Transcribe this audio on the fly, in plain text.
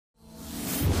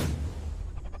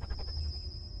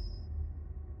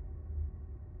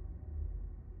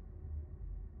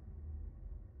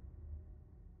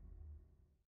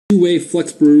two-way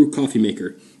FlexBrew coffee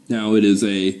maker. Now it is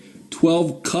a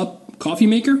 12-cup coffee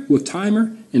maker with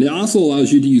timer, and it also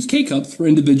allows you to use K-Cups for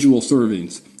individual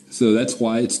servings. So that's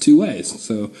why it's two ways.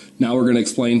 So now we're going to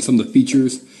explain some of the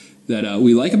features that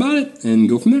we like about it and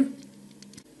go from there.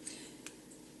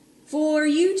 For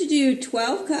you to do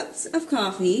 12 cups of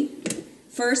coffee,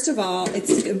 first of all,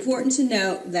 it's important to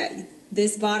note that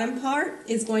this bottom part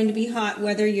is going to be hot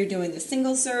whether you're doing the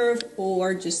single serve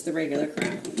or just the regular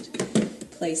ground.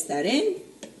 Place that in,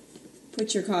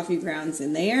 put your coffee grounds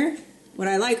in there. What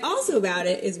I like also about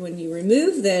it is when you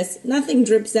remove this, nothing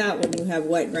drips out when you have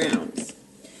wet grounds.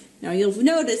 Now you'll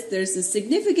notice there's a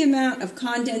significant amount of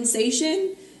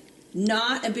condensation.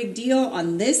 Not a big deal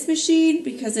on this machine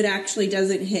because it actually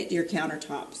doesn't hit your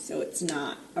countertops, so it's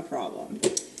not a problem.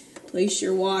 Place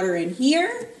your water in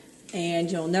here, and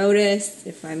you'll notice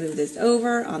if I move this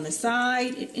over on the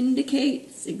side, it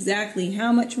indicates exactly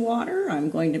how much water. I'm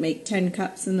going to make 10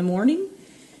 cups in the morning.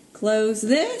 Close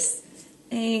this,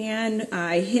 and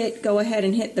I go ahead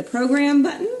and hit the program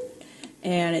button,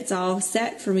 and it's all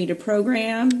set for me to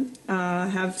program,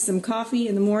 have some coffee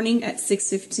in the morning at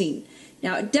 6:15.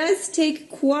 Now, it does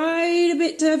take quite a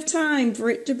bit of time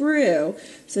for it to brew,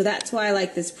 so that's why I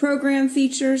like this program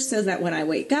feature, so that when I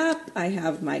wake up, I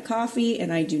have my coffee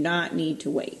and I do not need to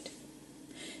wait.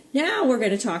 Now we're going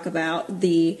to talk about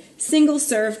the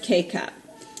single-serve K-Cup.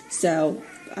 So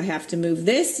I have to move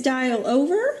this dial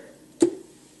over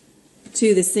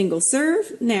to the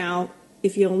single-serve. Now,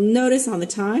 if you'll notice on the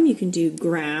time, you can do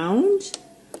ground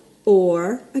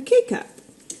or a K-Cup.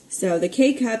 So the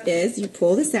K-Cup is, you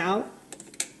pull this out,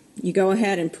 you go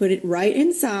ahead and put it right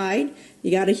inside. You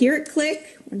got to hear it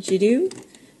click. Once you do,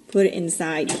 put it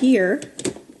inside here.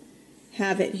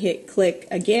 Have it hit click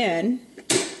again.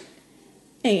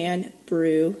 And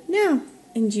brew now.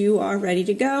 And you are ready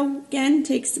to go. Again,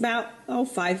 takes about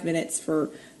 5 minutes for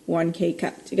one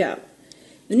K-Cup to go.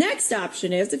 The next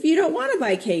option is if you don't want to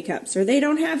buy K-Cups or they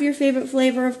don't have your favorite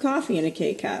flavor of coffee in a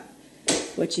K-Cup.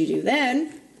 What you do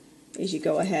then is you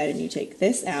go ahead and you take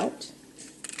this out.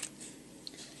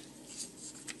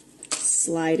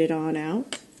 Slide it on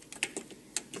out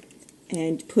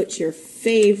and put your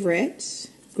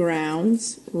favorite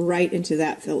grounds right into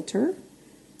that filter.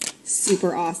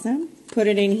 Super awesome. Put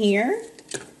it in here.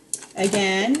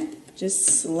 Again, just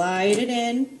slide it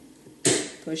in,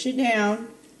 push it down,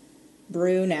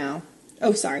 brew now.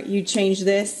 Oh, sorry, you change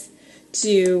this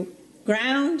to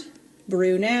ground,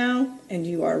 brew now, and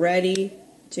you are ready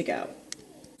to go.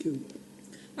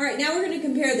 All right, now we're going to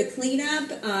compare the cleanup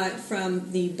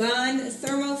from the Bun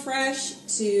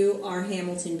Thermofresh to our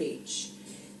Hamilton Beach.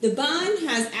 The Bun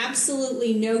has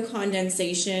absolutely no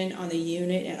condensation on the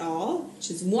unit at all, which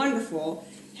is wonderful.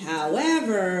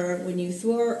 However, when you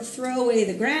throw away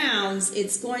the grounds,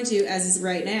 it's going to, as is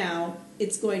right now,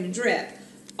 it's going to drip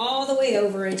all the way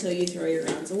over until you throw your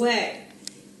grounds away.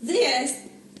 This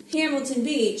Hamilton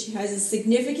Beach has a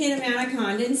significant amount of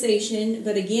condensation,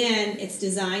 but again, it's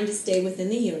designed to stay within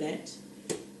the unit.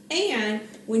 And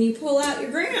when you pull out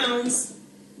your grounds,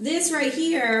 this right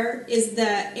here is the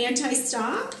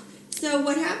anti-stop. So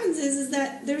what happens is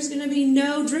that there's going to be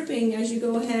no dripping as you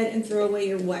go ahead and throw away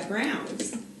your wet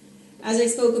grounds. As I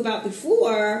spoke about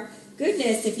before,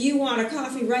 goodness, if you want a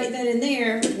coffee right then and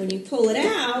there, when you pull it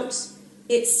out,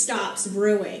 it stops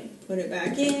brewing. Put it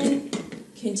back in,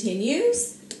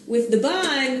 continues. With the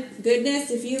Bun,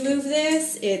 goodness, if you move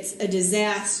this, it's a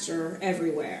disaster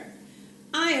everywhere.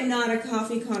 I am not a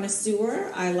coffee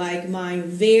connoisseur. I like mine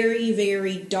very,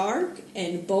 very dark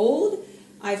and bold.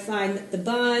 I find that the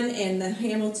Bun and the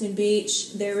Hamilton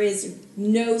Beach, there is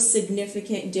no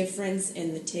significant difference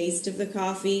in the taste of the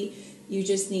coffee. You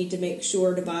just need to make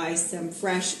sure to buy some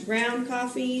fresh ground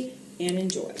coffee and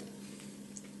enjoy.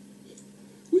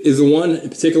 Is the one in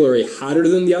particular hotter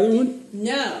than the other one?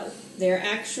 No. They're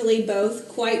actually both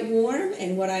quite warm,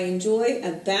 and what I enjoy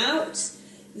about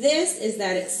this is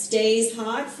that it stays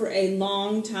hot for a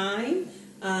long time.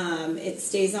 It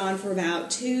stays on for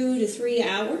about 2 to 3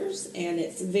 hours, and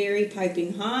it's very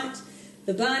piping hot.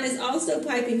 The Bun is also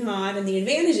piping hot, and the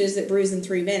advantage is it brews in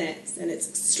 3 minutes, and it's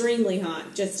extremely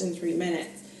hot just in 3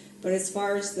 minutes. But as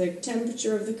far as the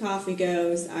temperature of the coffee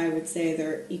goes, I would say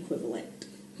they're equivalent.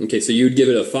 Okay, so you'd give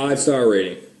it a 5-star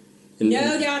rating.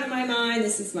 No doubt in my mind,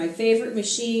 this is my favorite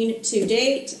machine to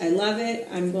date. I love it.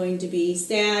 I'm going to be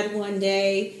sad one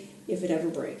day if it ever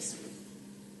breaks.